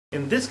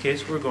In this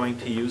case, we're going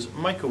to use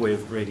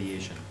microwave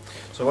radiation.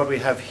 So what we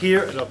have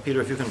here, Peter,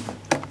 if you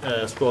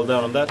can scroll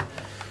down on that,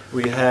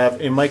 we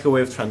have a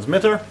microwave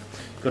transmitter,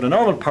 got a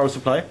normal power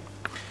supply.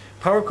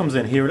 Power comes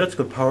in here,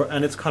 electrical power,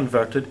 and it's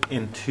converted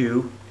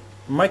into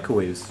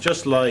microwaves,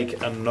 just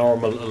like a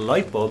normal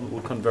light bulb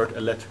would convert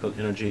electrical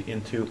energy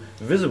into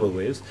visible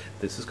waves.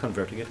 This is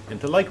converting it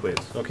into light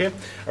waves, okay?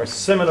 Or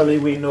similarly,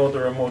 we know the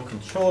remote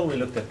control, we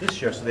looked at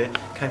this yesterday,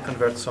 can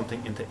convert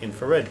something into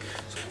infrared.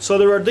 So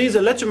there are these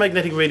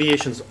electromagnetic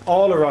radiations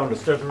all around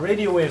us. There's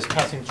radio waves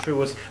passing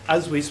through us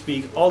as we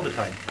speak all the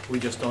time. We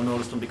just don't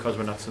notice them because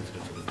we're not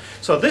sensitive to them.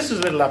 So this is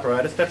a little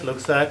apparatus that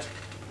looks at,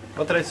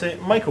 what did I say,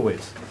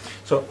 microwaves.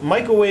 So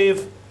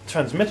microwave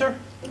transmitter,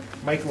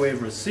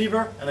 microwave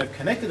receiver, and I've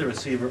connected the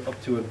receiver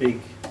up to a big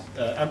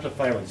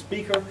amplifier and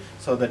speaker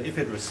so that if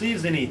it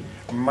receives any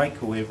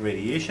microwave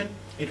radiation,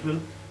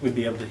 we'll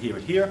be able to hear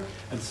it here.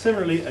 And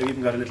similarly, I've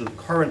even got a little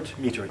current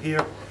meter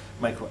here,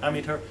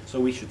 microammeter,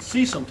 so we should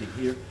see something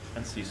here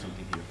and see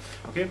something here.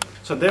 Okay,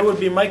 so there will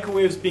be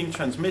microwaves being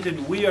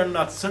transmitted. We are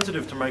not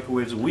sensitive to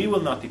microwaves, we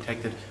will not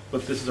detect it,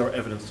 but this is our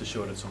evidence to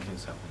show that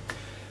something's happening.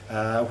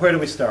 Where do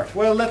we start?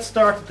 Well, let's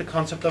start at the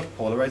concept of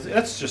polarization.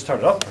 Let's just start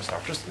it off for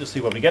starters. Let's see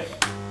what we get.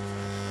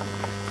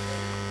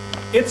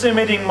 It's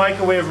emitting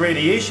microwave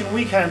radiation.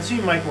 We can't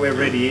see microwave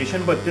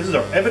radiation, but this is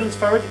our evidence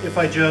for it. If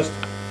I just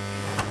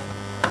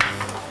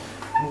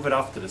move it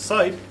off to the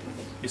side,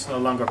 it's no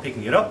longer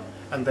picking it up,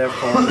 and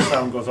therefore the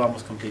sound goes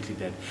almost completely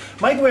dead.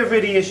 Microwave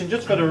radiation,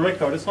 just for the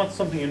record, it's not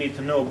something you need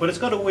to know, but it's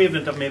got a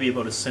wavelength of maybe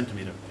about 1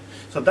 centimeter.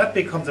 So that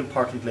becomes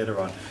important later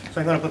on.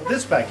 So I'm going to put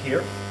this back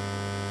here.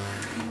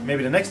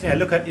 Maybe the next thing I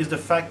look at is the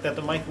fact that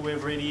the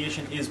microwave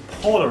radiation is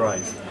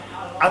polarized.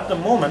 At the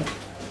moment,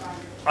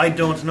 I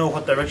don't know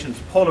what direction it's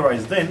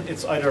polarized in.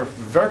 It's either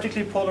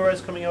vertically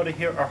polarized coming out of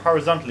here or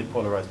horizontally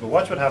polarized. But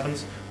watch what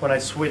happens when I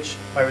switch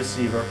my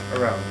receiver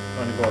around. I'm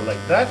going to go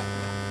like that.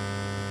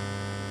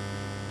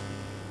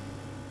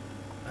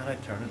 And I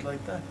turn it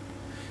like that.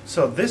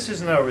 So this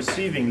is now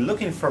receiving,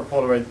 looking for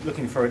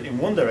it in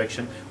one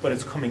direction, but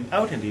it's coming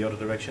out in the other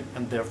direction,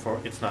 and therefore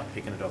it's not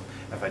picking it up.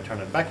 If I turn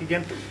it back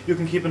again, you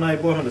can keep an eye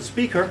both on the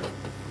speaker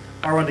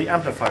or on the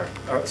amplifier.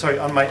 Or, sorry,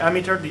 on my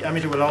ammeter. The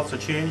ammeter will also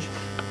change,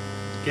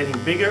 getting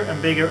bigger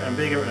and bigger and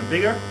bigger and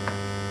bigger.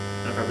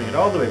 And if I bring it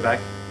all the way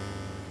back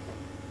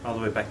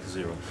to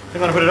zero. So I'm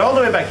going to put it all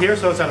the way back here,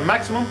 so it's at a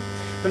maximum.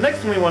 The next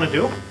thing we want to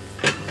do,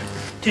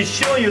 to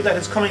show you that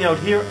it's coming out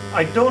here,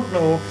 I don't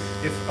know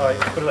if I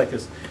put it like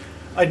this.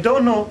 I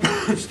don't know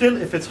still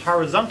if it's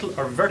horizontal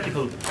or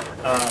vertical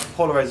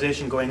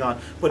polarization going on,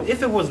 but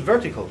if it was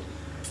vertical,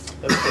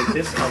 let's take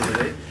this out of the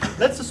way.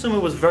 Let's assume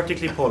it was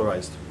vertically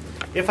polarized.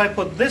 If I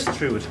put this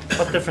through it,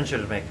 what difference should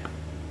it make?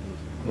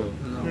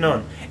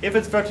 None. If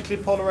it's vertically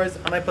polarized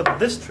and I put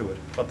this through it,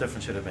 what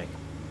difference should it make?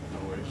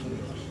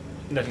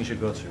 Nothing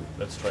should go through.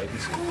 Let's try it and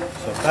see.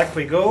 So back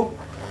we go,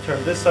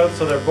 turn this out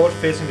so they're both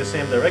facing the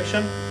same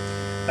direction,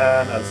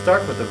 and I'll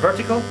start with the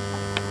vertical.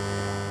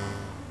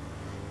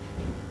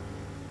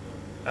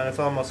 And it's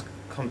almost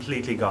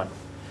completely gone.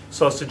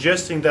 So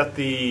suggesting that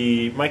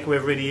the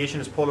microwave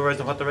radiation is polarized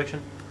in what direction?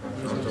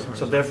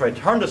 So therefore I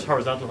turn this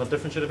horizontal, what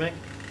difference should it make?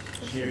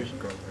 Here.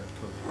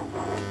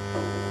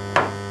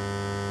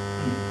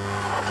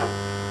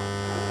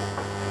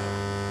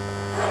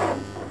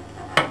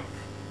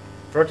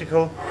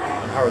 Vertical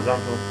and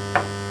horizontal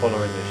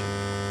polarization.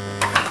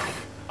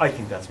 I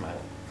think that's mad.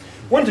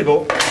 One to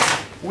go.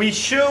 We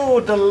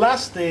showed the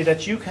last day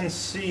that you can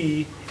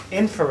see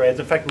infrared.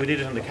 In fact, we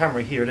did it on the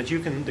camera here, that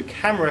the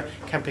camera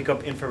can pick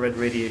up infrared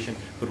radiation,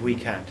 but we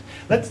can't.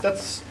 Let's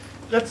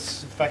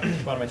in fact,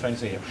 what am I trying to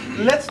say here?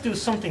 Let's do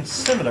something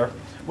similar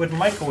with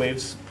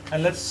microwaves,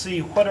 and let's see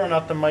whether or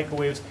not the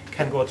microwaves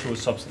can go through a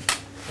substance.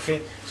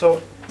 Okay,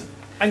 so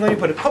I'm going to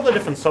put a couple of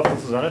different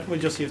substances on it. We'll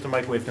just see if the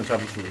microwave can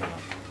travel through it or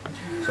not.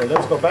 So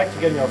let's go back to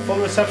getting our full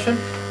reception.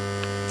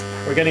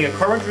 We're getting a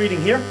current reading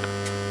here.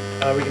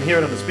 We can hear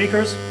it on the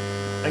speakers.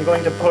 I'm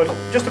going to put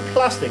just a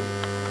plastic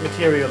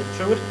material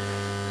through it.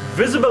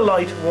 Visible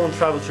light won't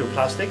travel through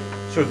plastic,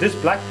 through this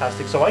black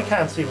plastic, so I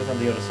can't see what's on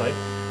the other side.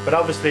 But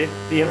obviously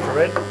the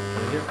infrared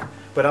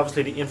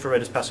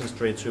is passing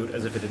straight through it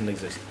as if it didn't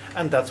exist.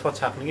 And that's what's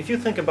happening. If you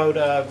think about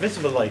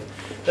visible light,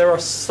 there are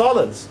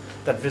solids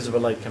that visible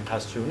light can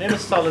pass through. Name a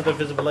solid that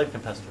visible light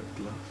can pass through.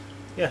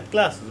 Yeah,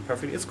 glass is a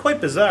perfect. It's quite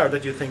bizarre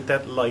that you think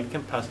that light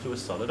can pass through a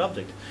solid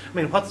object. I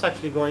mean, what's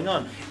actually going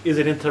on? Is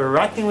it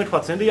interacting with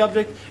what's in the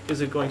object?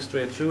 Is it going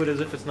straight through it as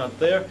if it's not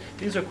there?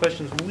 These are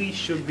questions we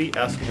should be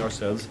asking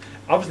ourselves.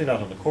 Obviously not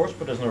on the course,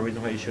 but there's no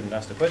reason why you shouldn't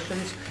ask the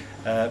questions.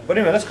 But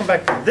anyway, let's come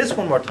back to this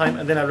one more time,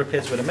 and then I'll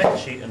replace it with a metal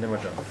sheet, and then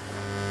we're done.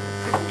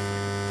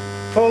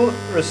 Full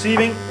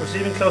receiving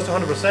close to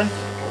 100%.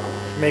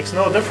 Makes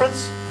no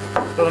difference.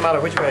 Doesn't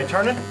matter which way I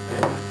turn it.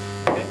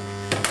 Okay.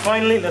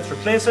 Finally, let's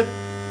replace it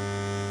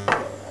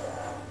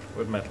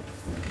with metal.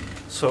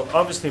 So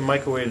obviously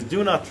microwaves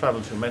do not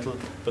travel through metal,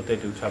 but they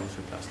do travel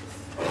through plastic.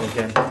 And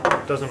again,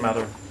 it doesn't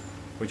matter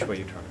which way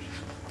you turn it.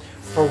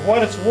 For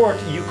what it's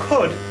worth, you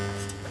could,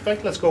 in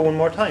fact, let's go one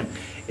more time.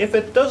 If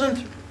it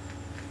doesn't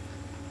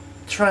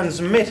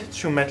transmit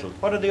through metal.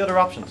 What are the other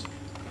options?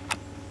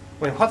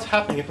 Well, what's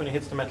happening if when it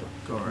hits the metal?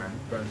 Go around.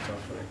 Bounce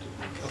off.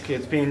 Okay,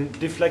 it's being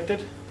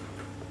deflected.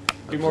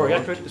 Be more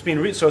accurate. It's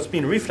being so it's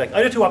being reflected.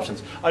 Either two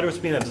options. Either it's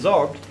being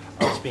absorbed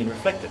or it's being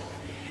reflected.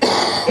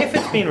 If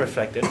it's being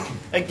reflected,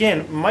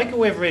 again,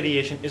 microwave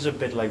radiation is a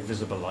bit like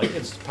visible light.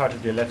 It's part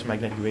of the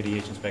electromagnetic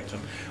radiation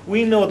spectrum.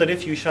 We know that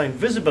if you shine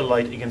visible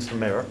light against a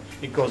mirror,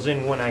 it goes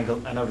in one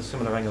angle and out a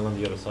similar angle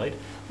on the other side.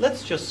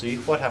 Let's just see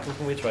what happens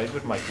when we try it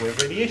with microwave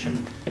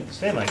radiation.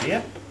 Same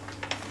idea.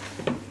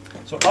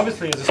 So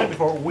obviously, as I said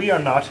before, we are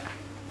not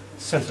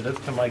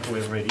sensitive to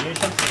microwave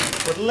radiation,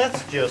 but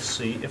let's just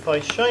see if I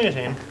shine it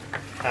in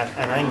at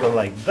an angle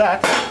like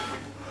that,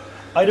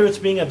 either it's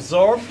being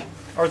absorbed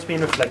or it's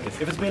being reflected.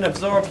 If it's being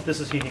absorbed, this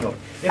is heating up.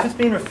 If it's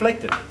being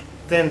reflected,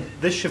 then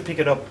this should pick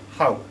it up.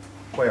 How?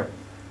 Where?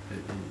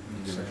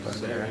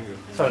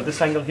 So at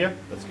this angle here,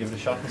 let's give it a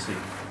shot and see.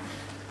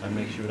 And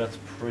make sure that's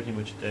pretty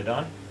much dead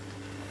on. Do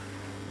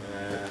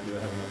I have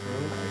enough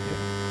room?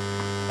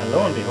 And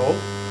lo and behold,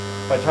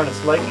 if I turn it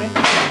slightly,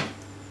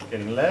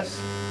 getting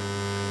less,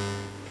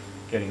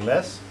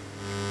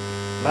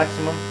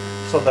 maximum.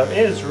 So there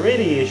is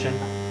radiation,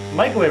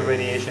 microwave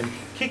radiation,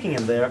 kicking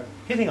in there,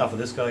 hitting off of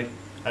this guy,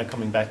 and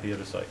coming back the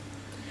other side.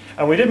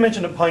 And we did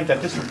mention the point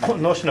that this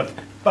notion of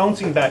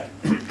bouncing back,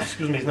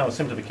 excuse me, is not a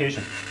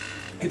simplification.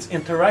 It's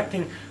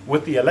interacting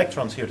with the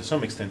electrons here to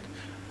some extent,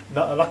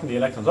 not locking the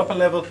electrons up a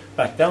level,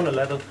 back down a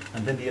level,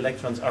 and then the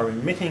electrons are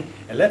emitting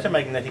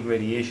electromagnetic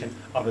radiation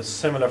of a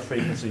similar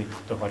frequency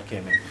to what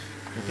came in.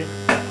 Okay?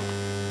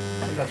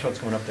 That's what's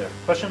going up there.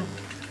 Question?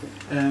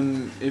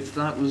 If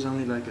that was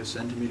only like a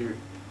centimeter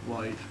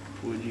wide,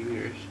 would you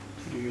hear it?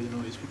 Would you hear the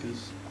noise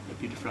because it'd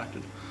be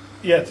diffracted?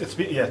 Yeah,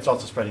 it's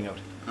also spreading out.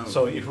 Oh.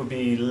 So it would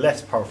be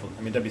less powerful.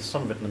 I mean, there'd be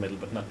some of it in the middle,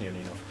 but not nearly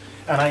enough.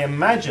 And I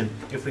imagine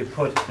if we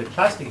put the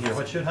plastic here,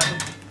 what should happen?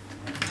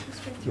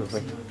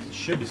 It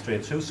should be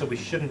straight through, so we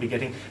shouldn't be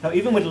getting... Now,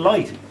 even with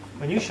light,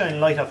 when you shine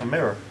light off a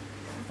mirror,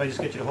 if I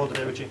just get you to hold it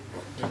there, Richie.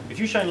 If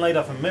you shine light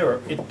off a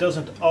mirror, it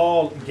doesn't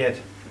all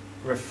get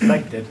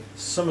reflected.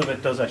 Some of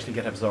it does actually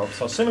get absorbed.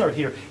 So similar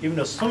here, even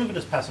though some of it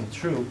is passing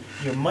through,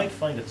 you might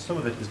find that some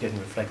of it is getting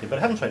reflected. But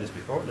I haven't tried this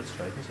before. Let's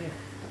try it and see.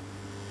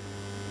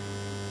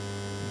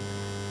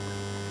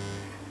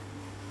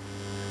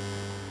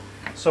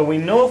 So we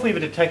know if we have a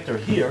detector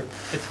here,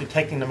 it's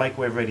detecting the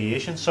microwave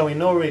radiation, so we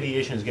know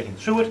radiation is getting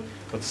through it,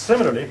 but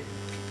similarly,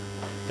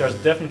 there's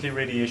definitely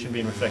radiation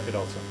being reflected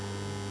also.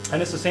 And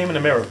it's the same in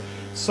a mirror.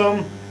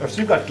 So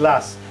you've got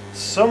glass.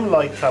 Some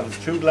light travels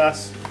through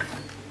glass,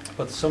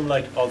 but some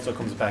light also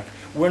comes back.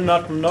 We're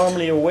not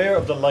normally aware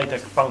of the light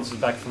that bounces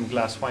back from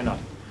glass. Why not?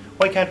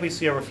 Why can't we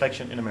see a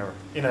reflection in a mirror,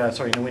 in a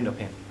window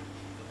pane,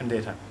 in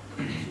daytime?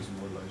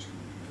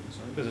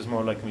 Because there's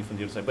more light coming from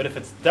the other side. But if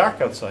it's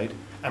dark outside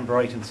and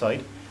bright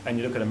inside, and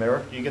you look at a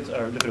mirror,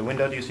 or look at a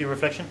window, do you see a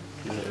reflection?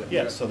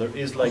 Yeah, so there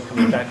is light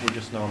coming back, we're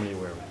just normally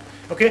aware of it.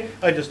 Okay,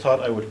 I just thought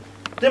I would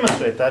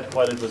demonstrate that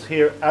while it was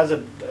here as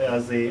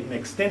an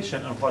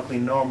extension of what we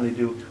normally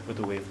do with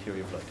the wave theory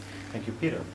of light. Thank you, Peter.